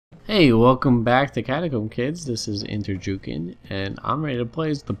Hey, welcome back to Catacomb Kids. This is Interjukin, and I'm ready to play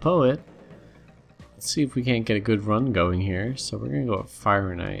as the poet. Let's see if we can't get a good run going here. So we're gonna go with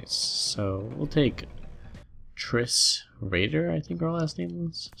Fire and Ice. So we'll take Triss Raider, I think our last name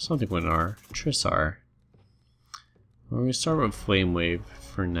was. Something with an R. Trissar. We're gonna start with Flame Wave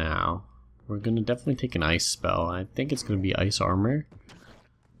for now. We're gonna definitely take an Ice spell. I think it's gonna be Ice Armor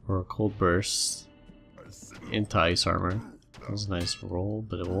or a Cold Burst into Ice Armor. That's a nice roll,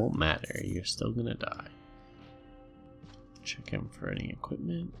 but it won't matter. You're still gonna die. Check him for any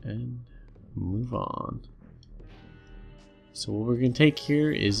equipment and move on. So what we're gonna take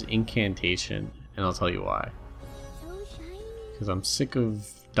here is Incantation, and I'll tell you why. Because I'm sick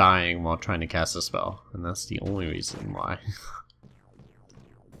of dying while trying to cast a spell, and that's the only reason why.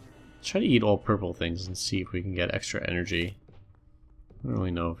 Try to eat all purple things and see if we can get extra energy. I don't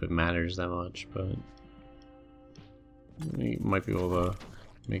really know if it matters that much, but we might be able to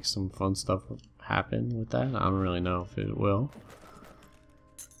make some fun stuff happen with that. I don't really know if it will.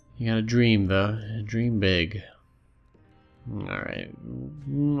 You gotta dream though. Dream big. Alright.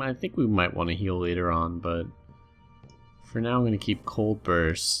 I think we might want to heal later on, but for now I'm gonna keep Cold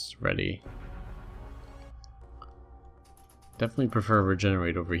Burst ready. Definitely prefer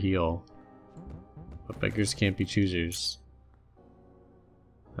Regenerate over Heal. But beggars can't be choosers.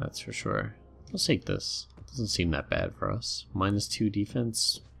 That's for sure. Let's take this. Doesn't seem that bad for us. -2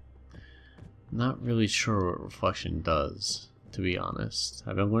 defense. Not really sure what Reflection does, to be honest.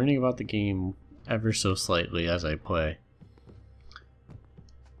 I've been learning about the game ever so slightly as I play.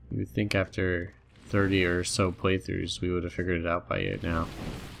 You would think after 30 or so playthroughs we would have figured it out by now.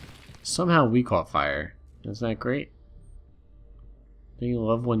 Somehow we caught fire. Isn't that great? Don't you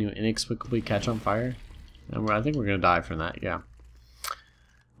love when you inexplicably catch on fire? And I think we're gonna die from that, yeah.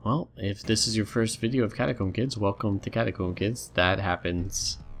 Well, if this is your first video of Catacomb Kids, welcome to Catacomb Kids. That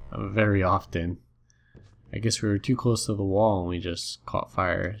happens very often. I guess we were too close to the wall and we just caught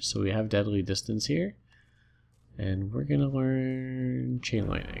fire. So we have Deadly Distance here. And we're gonna learn Chain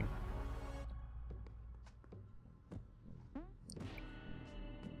Lightning.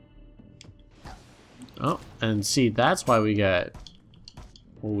 Oh, and see, that's why we get,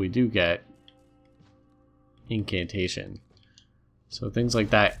 well, we do get Incantation. So things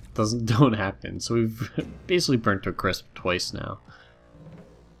like that don't happen. So we've basically burnt to a crisp twice now.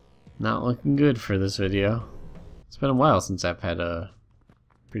 Not looking good for this video. It's been a while since I've had a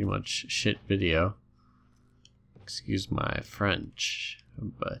pretty much shit video. Excuse my French,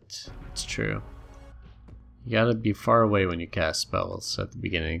 but it's true. You gotta be far away when you cast spells at the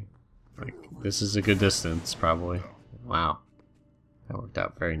beginning. Like, this is a good distance, probably. Wow. That worked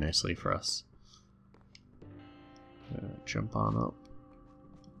out very nicely for us. Jump on up.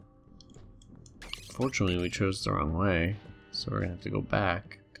 Fortunately, we chose the wrong way, so we're gonna have to go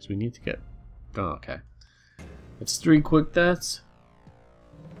back because we need to get. Oh, okay. It's 3 quick deaths,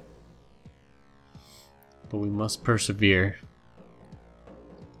 but we must persevere.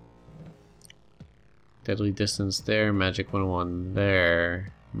 Deadly Distance there, Magic 101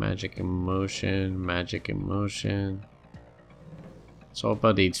 there, Magic in Motion, Magic in Motion. It's all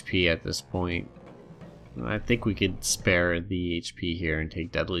about HP at this point. I think we could spare the HP here and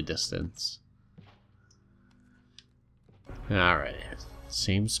take Deadly Distance. Alright,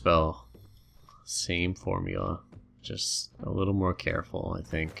 same spell, same formula, just a little more careful, I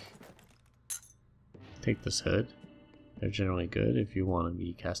think. Take this hood. They're generally good if you want to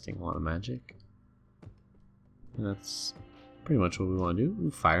be casting a lot of magic. And that's pretty much what we want to do.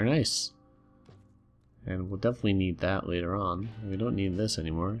 Ooh, Fire and Ice. And we'll definitely need that later on. We don't need this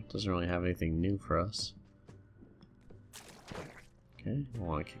anymore. It doesn't really have anything new for us. Okay, I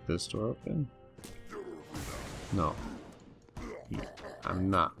want to kick this door open. No.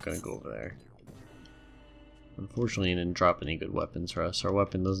 I'm not gonna go over there. Unfortunately, it didn't drop any good weapons for us. Our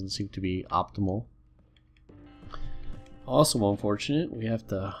weapon doesn't seem to be optimal. Also unfortunate, we have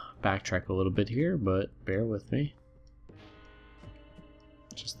to backtrack a little bit here, but bear with me.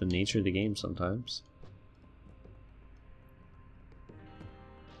 Just the nature of the game sometimes.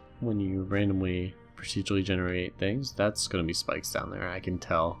 When you randomly procedurally generate things, that's gonna be spikes down there, I can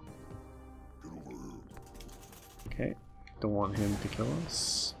tell. Okay, don't want him to kill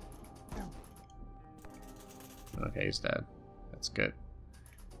us. Okay, he's dead. That's good.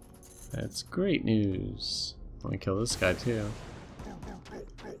 That's great news. Let me kill this guy too.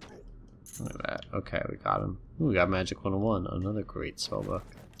 Look at that. Okay, we got him. Ooh, we got Magic 101, another great spellbook.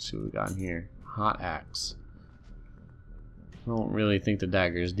 Let's see what we got in here. Hot Axe. I don't really think the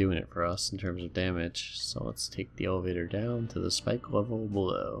dagger is doing it for us in terms of damage, so let's take the elevator down to the spike level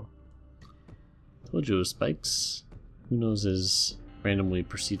below. Told you it was spikes. Who knows his randomly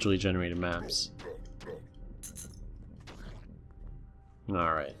procedurally generated maps.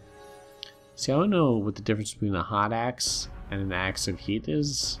 Alright. See, I don't know what the difference between a hot axe and an axe of heat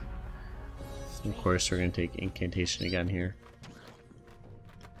is. Of course, we're going to take incantation again here.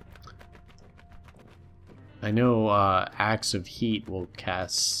 I know axe of heat will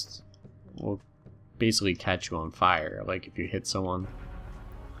basically catch you on fire, like if you hit someone.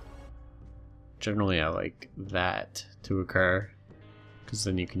 Generally, I like that to occur, because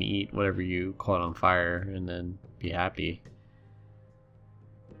then you can eat whatever you caught on fire and then be happy.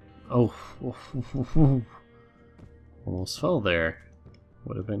 Oh, almost fell there.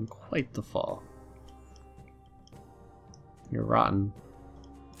 Would have been quite the fall. You're rotten.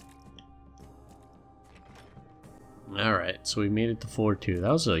 Alright, so we made it to floor 2.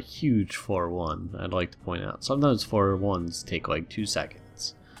 That was a huge floor 1, I'd like to point out. Sometimes floor 1s take like 2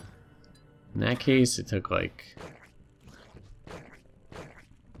 seconds. In that case, it took like...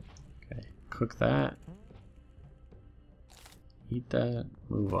 Okay, cook that. Eat that,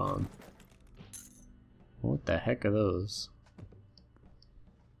 move on. What the heck are those?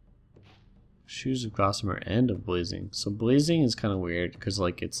 Shoes of Gossamer and of Blazing. So Blazing is kind of weird, because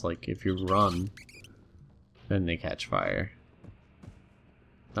like it's like if you run, then they catch fire.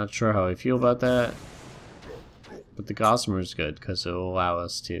 Not sure how I feel about that, but the Gossamer is good because it will allow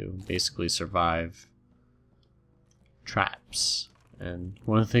us to basically survive traps. And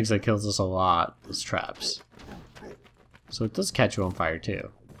one of the things that kills us a lot is traps. So it does catch you on fire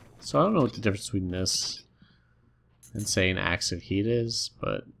too. So I don't know what the difference between this and say an axe of heat is,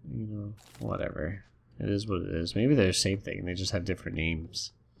 but you know, whatever. It is what it is. Maybe they're the same thing, they just have different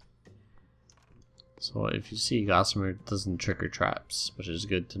names. So if you see Gossamer, it doesn't trigger traps, which is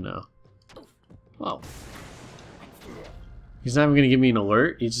good to know. Whoa. He's not even going to give me an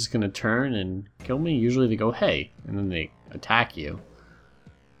alert, he's just going to turn and kill me. Usually they go, hey, and then they attack you.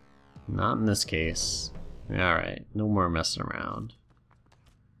 Not in this case. Alright, no more messing around.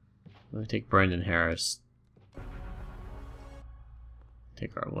 Let me take Brendan Harris.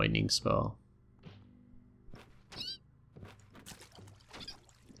 Take our lightning spell.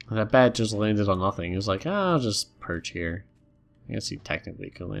 That bat just landed on nothing. He was like, ah, I'll just perch here. I guess he technically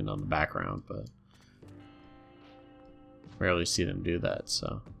could land on the background, but rarely see them do that,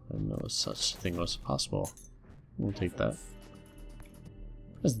 so I didn't know such a thing was possible. We'll take that.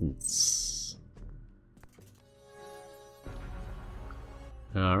 Presents.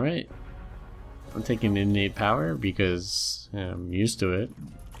 Alright. I'm taking innate power because I'm used to it.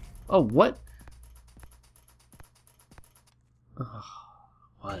 Oh, what? Oh,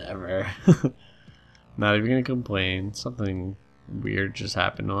 whatever. Not even gonna complain. Something weird just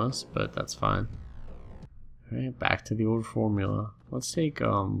happened to us, but that's fine. Alright, back to the old formula. Let's take,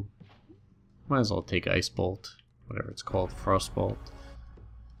 might as well take Ice Bolt, whatever it's called, Frost Bolt,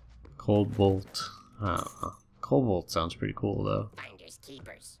 Cold Bolt. I don't know. Cold Bolt sounds pretty cool though. Finders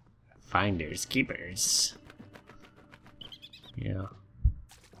keepers. Finders keepers. Yeah.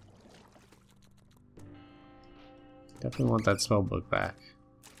 Definitely want that spellbook back.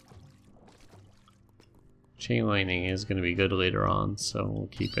 Chain lightning is going to be good later on, so we'll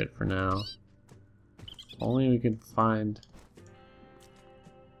keep it for now. Only we could find.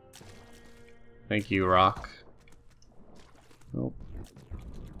 Thank you, Rock. Nope.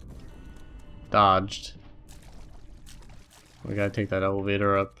 Dodged. We gotta take that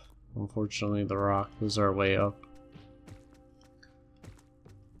elevator up. Unfortunately, the Rock was our way up.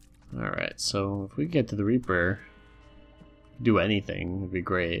 Alright, so if we get to the Reaper, do anything would be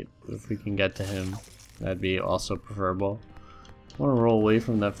great. If we can get to him, that'd be also preferable. I want to roll away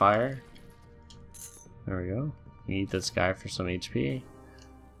from that fire. There we go. We eat this guy for some HP.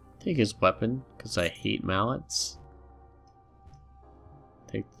 Take his weapon, because I hate mallets.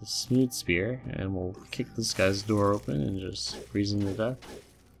 Take the smooth spear, and we'll kick this guy's door open and just freeze him to death.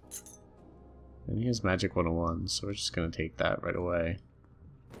 And he has magic 101, so we're just going to take that right away.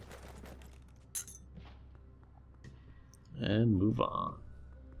 And move on.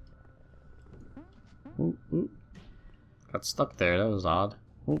 Ooh, ooh. Got stuck there, that was odd.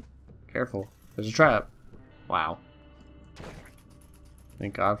 Ooh, careful. There's a trap. Wow.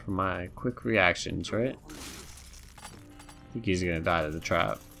 Thank God for my quick reactions, right? I think he's gonna die to the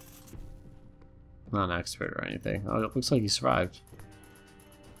trap. Not an expert or anything. Oh, it looks like he survived.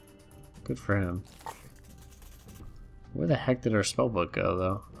 Good for him. Where the heck did our spellbook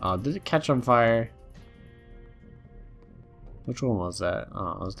go, though? Did it catch on fire? Which one was that?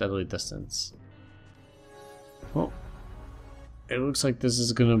 Oh, it was Deadly Distance. Well, it looks like this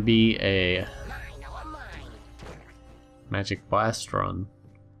is gonna be a Magic Blast run,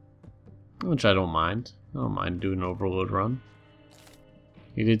 which I don't mind. I don't mind doing an Overload run.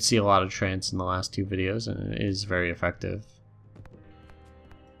 You did see a lot of trance in the last 2 videos, and it is very effective.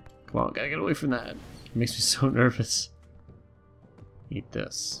 Come on, gotta get away from that. It makes me so nervous. Eat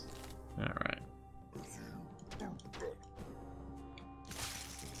this. Alright.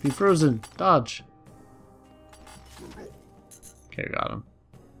 Be frozen! Dodge! Okay, got him.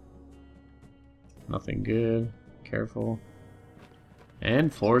 Nothing good. Careful.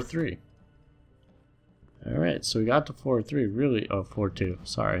 And floor 3. Alright, so we got to floor 3. Really? Oh, floor 2.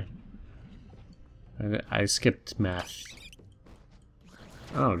 Sorry. I skipped math.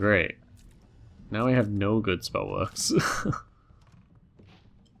 Oh, great. Now we have no good spellbooks.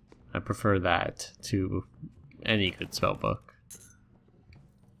 I prefer that to any good spellbook.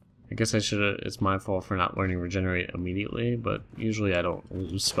 I guess I should've. It's my fault for not learning Regenerate immediately, but usually I don't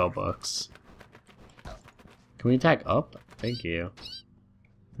lose spellbooks. Can we attack up? Thank you.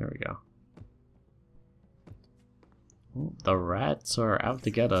 There we go. Oh, the rats are out to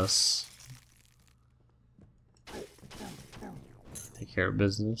get us. Take care of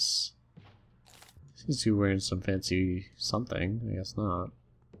business. Seems to be wearing some fancy something. I guess not.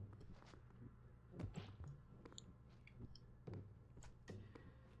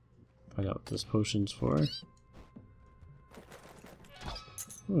 Find out what this potion's for. Oh,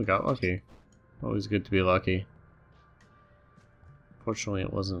 we got lucky. Always good to be lucky. Fortunately,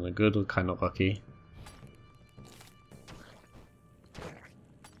 it wasn't a good kind of lucky.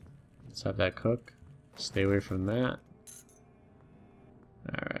 Let's have that cook. Stay away from that.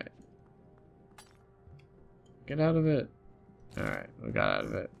 Alright. Get out of it. Alright, we got out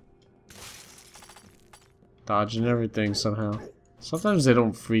of it. Dodging everything somehow. Sometimes they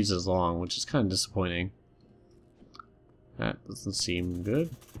don't freeze as long, which is kind of disappointing. That doesn't seem good.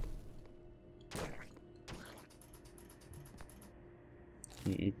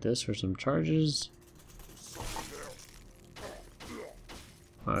 Can you eat this for some charges?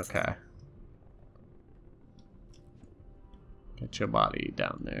 Okay. Get your body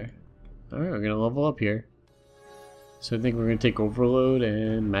down there. Alright, we're gonna level up here. So I think we're gonna take Overload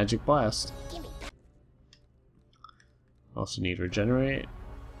and Magic Blast. Also need Regenerate.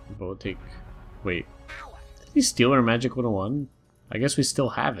 But we'll take... Wait. Did he steal our Magic 101? I guess we still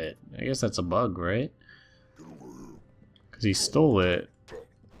have it. I guess that's a bug, right? Because he stole it.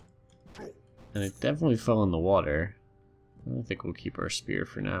 And it definitely fell in the water. I think we'll keep our spear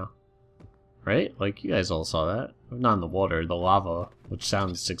for now. Right? Like, you guys all saw that. Not in the water, the lava. Which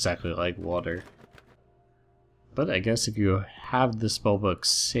sounds exactly like water. But I guess if you have the spellbook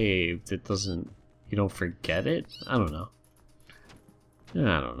saved, it doesn't... You don't forget it? I don't know.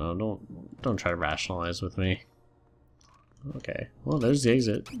 I don't know. Don't try to rationalize with me. Okay. Well, there's the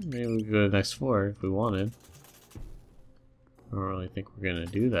exit. Maybe we could go to the next floor if we wanted. I don't really think we're gonna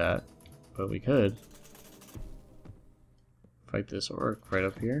do that, but we could. Fight this orc right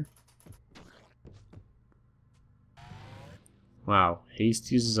up here. Wow. Haste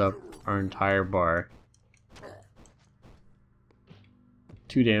uses up our entire bar.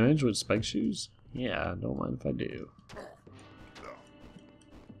 2 damage with spike shoes? Yeah, don't mind if I do.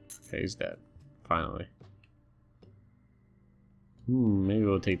 Okay, he's dead. Finally. Maybe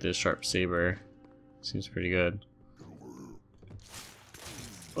we'll take this sharp saber. Seems pretty good.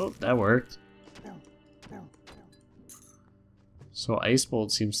 Oh, that worked. So Ice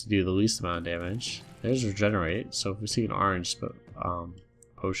Bolt seems to do the least amount of damage. There's Regenerate, so if we see an orange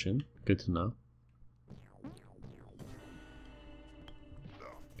potion, good to know.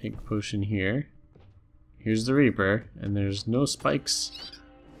 Pink potion here. Here's the Reaper, and there's no spikes.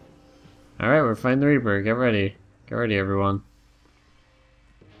 Alright, we're fighting the Reaper. Get ready. Get ready, everyone.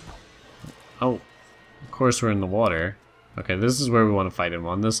 Oh, of course we're in the water. Okay, this is where we want to fight him,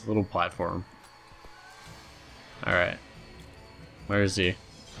 on this little platform. Alright. Where is he?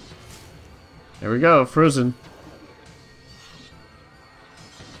 There we go, frozen.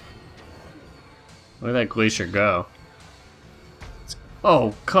 Where'd that glacier go?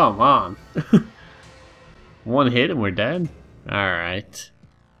 Oh, come on. One hit and we're dead? Alright.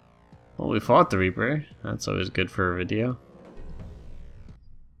 Well, we fought the Reaper. That's always good for a video.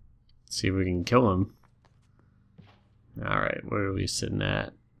 Let's see if we can kill him. Alright, where are we sitting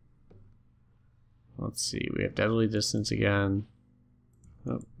at? Let's see, we have Deadly Distance again.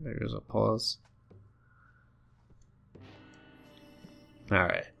 Oh, there goes a pause.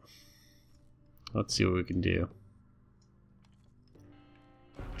 Alright. Let's see what we can do.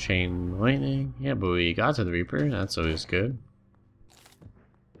 Chain Lightning. Yeah, but we got to the Reaper. That's always good.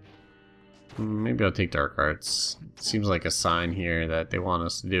 Maybe I'll take Dark Arts. Seems like a sign here that they want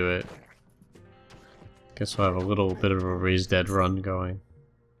us to do it. Guess we'll have a little bit of a Raise Dead run going.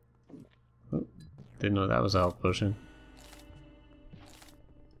 Oh, didn't know that was a health potion.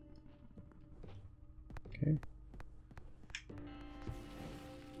 Okay.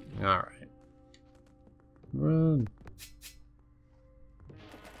 Alright. Run.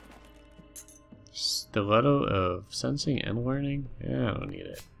 Stiletto of sensing and learning? Yeah, I don't need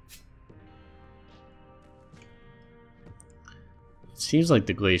it. It seems like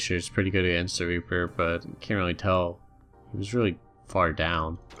the Glacier is pretty good against the Reaper, but can't really tell. He was really far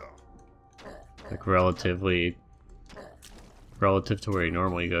down. Like relative to where he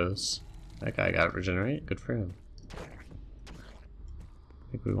normally goes. That guy got regenerate. Good for him.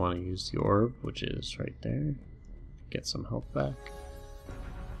 I think we want to use the orb, which is right there. Get some health back.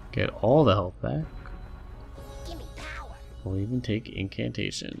 Get all the health back. Give me power. We'll even take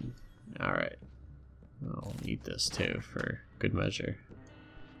incantation. Alright. I'll need this too for good measure.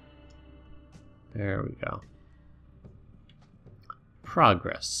 There we go.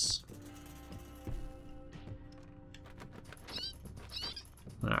 Progress.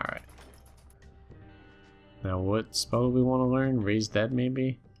 Alright. Now what spell do we want to learn? Raise Dead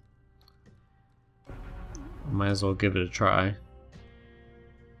maybe? Might as well give it a try.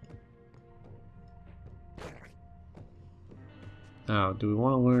 Now, do we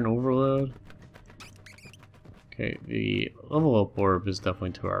want to learn Overload? Okay, the level up orb is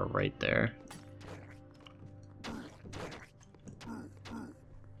definitely to our right there.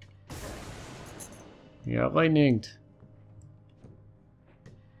 You got lightninged.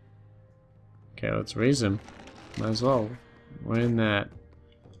 Okay, let's raise him. Might as well. We're in that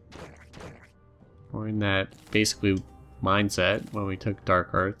basically mindset when we took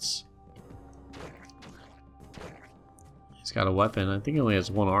Dark Arts. He's got a weapon. I think he only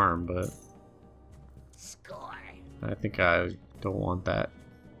has one arm, but Score. I think I don't want that.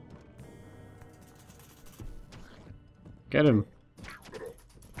 Get him.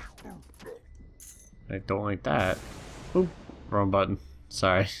 I don't like that. Oop, wrong button.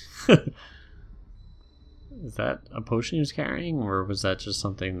 Sorry. Is that a potion he was carrying, or was that just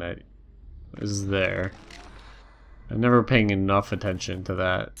something that is there? I'm never paying enough attention to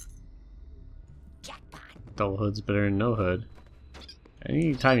that. Jackpot. Double hood's better than no hood.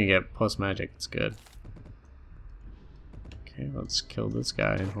 Anytime you get plus magic, it's good. Okay, let's kill this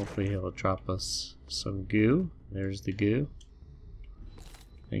guy and hopefully he'll drop us some goo. There's the goo.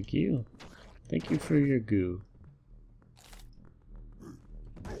 Thank you. Thank you for your goo.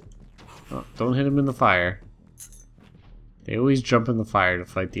 Oh, don't hit him in the fire. They always jump in the fire to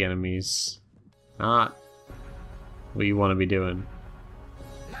fight the enemies. Not what you want to be doing.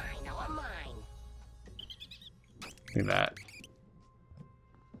 Mine, oh mine. Look at that.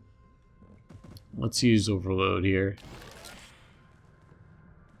 Let's use Overload here.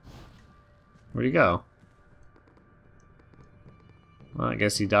 Where'd he go? Well, I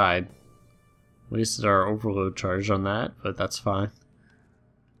guess he died. Wasted our Overload charge on that, but that's fine.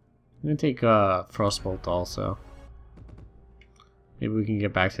 I'm gonna take Frostbolt also. Maybe we can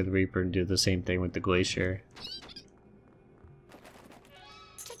get back to the Reaper and do the same thing with the Glacier.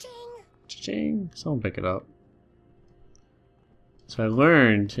 Cha-ching. Cha-ching! Someone pick it up. So I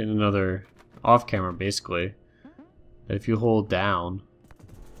learned in another off-camera, basically, that if you hold down,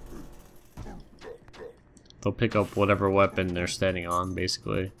 they'll pick up whatever weapon they're standing on,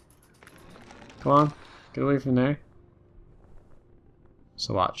 basically. Come on, get away from there.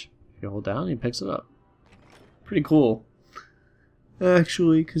 So watch. If you hold down, he picks it up. Pretty cool.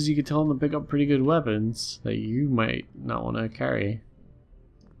 Actually, because you can tell him to pick up pretty good weapons that you might not want to carry.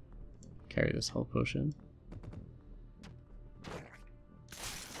 Carry this health potion.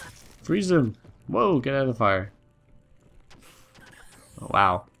 Freeze him! Whoa, get out of the fire. Oh,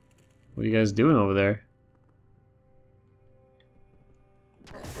 wow. What are you guys doing over there?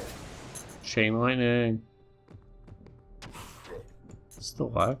 Chain lightning. Still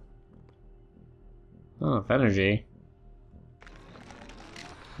alive. Not enough energy.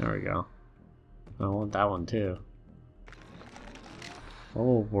 There we go. I want that one too.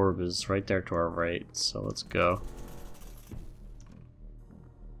 Oh, orb is right there to our right, so let's go.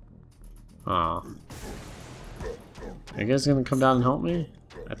 Aw. Are you guys gonna come down and help me?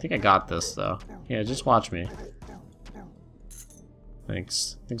 I think I got this though. Yeah, just watch me.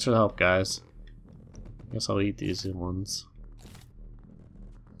 Thanks. Thanks for the help, guys. Guess I'll eat these ones.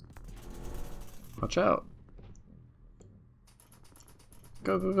 Watch out.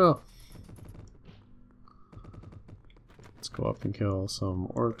 Go, go, go. Let's go up and kill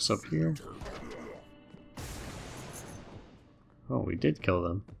some orcs up here. Oh, we did kill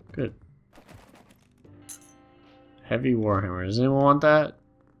them. Good. Heavy Warhammer. Does anyone want that?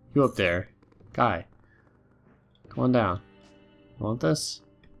 You up there. Guy. Come on down. Want this?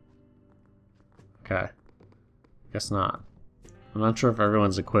 Okay. Guess not. I'm not sure if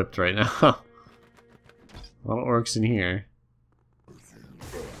everyone's equipped right now. A lot of orcs in here.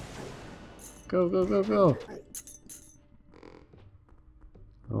 Go, go, go, go!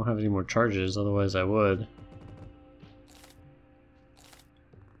 I don't have any more charges, otherwise I would.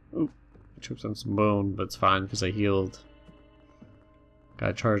 Oop, I choked on some bone, but it's fine because I healed.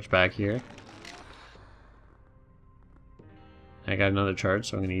 Got a charge back here. I got another charge,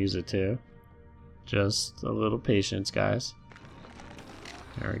 so I'm going to use it too. Just a little patience, guys.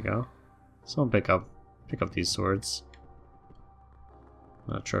 There we go. Someone pick up these swords.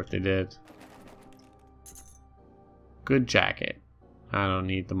 Not sure if they did. Good jacket. I don't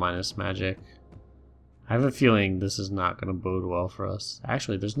need the minus magic. I have a feeling this is not going to bode well for us.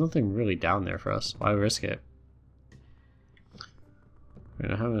 Actually, there's nothing really down there for us. Why risk it?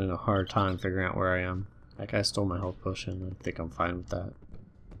 I'm having a hard time figuring out where I am. That guy stole my health potion. I think I'm fine with that.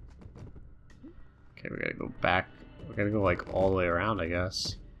 Okay, we gotta go back. We gotta go like all the way around, I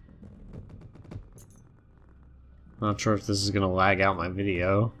guess. Not sure if this is gonna lag out my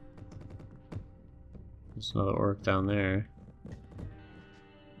video. There's another orc down there.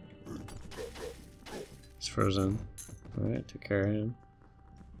 He's frozen. Alright, took care of him.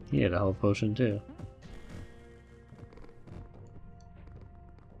 He had a health potion too.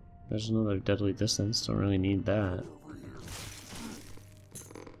 There's another deadly distance, don't really need that.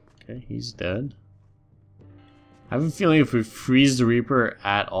 Okay, he's dead. I have a feeling if we freeze the Reaper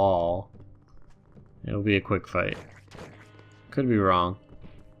at all, it'll be a quick fight. Could be wrong.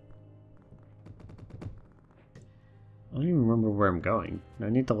 I don't even remember where I'm going. I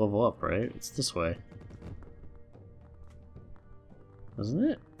need to level up, right? It's this way. Isn't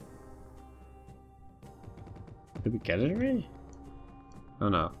it? Did we get it already? Oh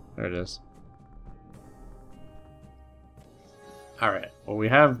no, there it is. Alright, well we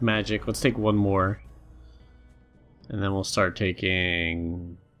have magic. Let's take one more. And then we'll start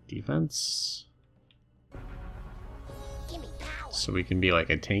taking defense. Give me power. So we can be like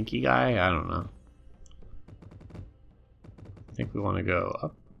a tanky guy? I don't know. I think we want to go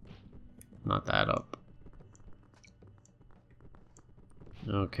up. Not that up.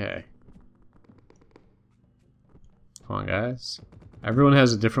 Okay. Come on, guys. Everyone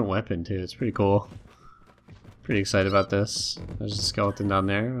has a different weapon, too. It's pretty cool. Pretty excited about this. There's a skeleton down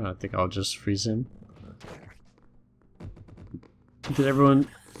there. I think I'll just freeze him. Did everyone...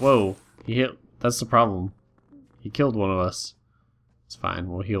 Whoa. He hit... That's the problem. He killed one of us. It's fine.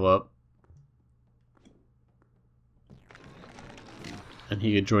 We'll heal up. And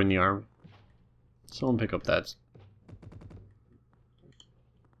he could join the army. Someone pick up that.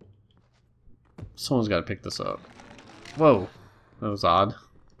 Someone's got to pick this up. Whoa. That was odd.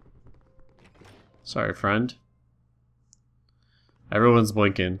 Sorry, friend. Everyone's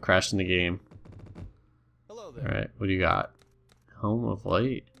blinking. Crashing the game. Hello there. Alright, what do you got? Helm of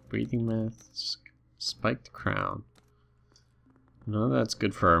Light. Breathing Mask. Spiked Crown. No, that's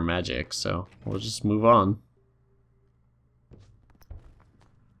good for our magic, so we'll just move on.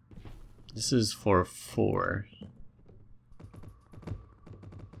 This is for 4.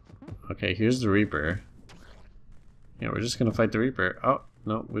 Okay, here's the Reaper. Yeah, we're just gonna fight the Reaper. Oh,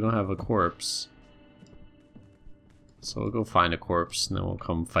 no, we don't have a corpse. So we'll go find a corpse and then we'll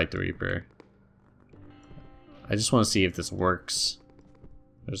come fight the Reaper. I just want to see if this works.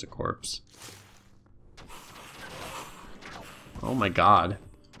 There's a corpse. Oh my god.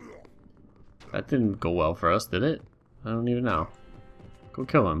 That didn't go well for us, did it? I don't even know. Go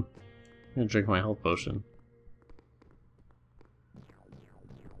kill him. I'm gonna drink my health potion.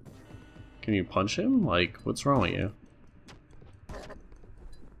 Can you punch him? Like, what's wrong with you?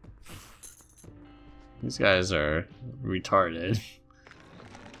 These guys are retarded.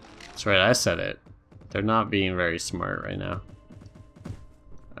 That's right, I said it. They're not being very smart right now.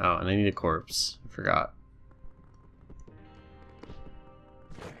 Oh, and I need a corpse. I forgot.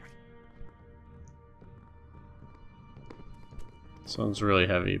 This one's really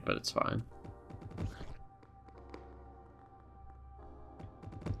heavy, but it's fine.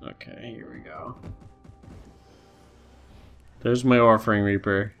 Okay, here we go. There's my Offering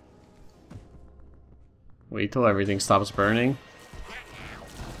Reaper. Wait till everything stops burning.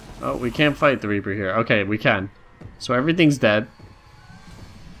 Oh, we can't fight the Reaper here. Okay, we can. So everything's dead.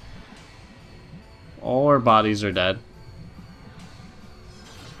 All our bodies are dead.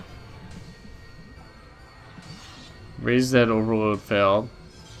 Raise Dead Overload failed.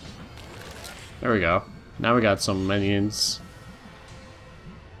 There we go. Now we got some minions.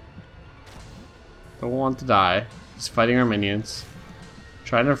 Don't want to die. He's fighting our minions.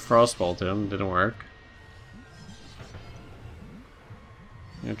 Trying to frostbolt him, didn't work.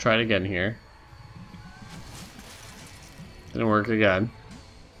 I'm gonna try it again here. Didn't work again.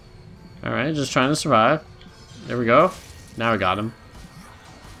 Alright, just trying to survive. There we go. Now I got him.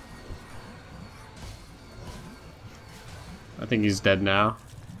 I think he's dead now.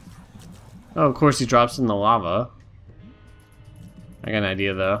 Oh, of course he drops in the lava. I got an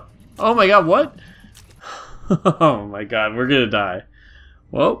idea though. Oh my god, what? Oh my god, we're gonna die.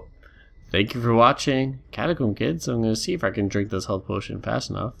 Well, thank you for watching Catacomb Kids. I'm gonna see if I can drink this health potion fast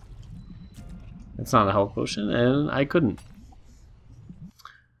enough. It's not a health potion, and I couldn't.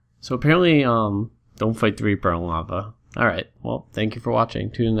 So apparently, don't fight the Reaper on lava. Alright, well, thank you for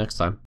watching. Tune in next time.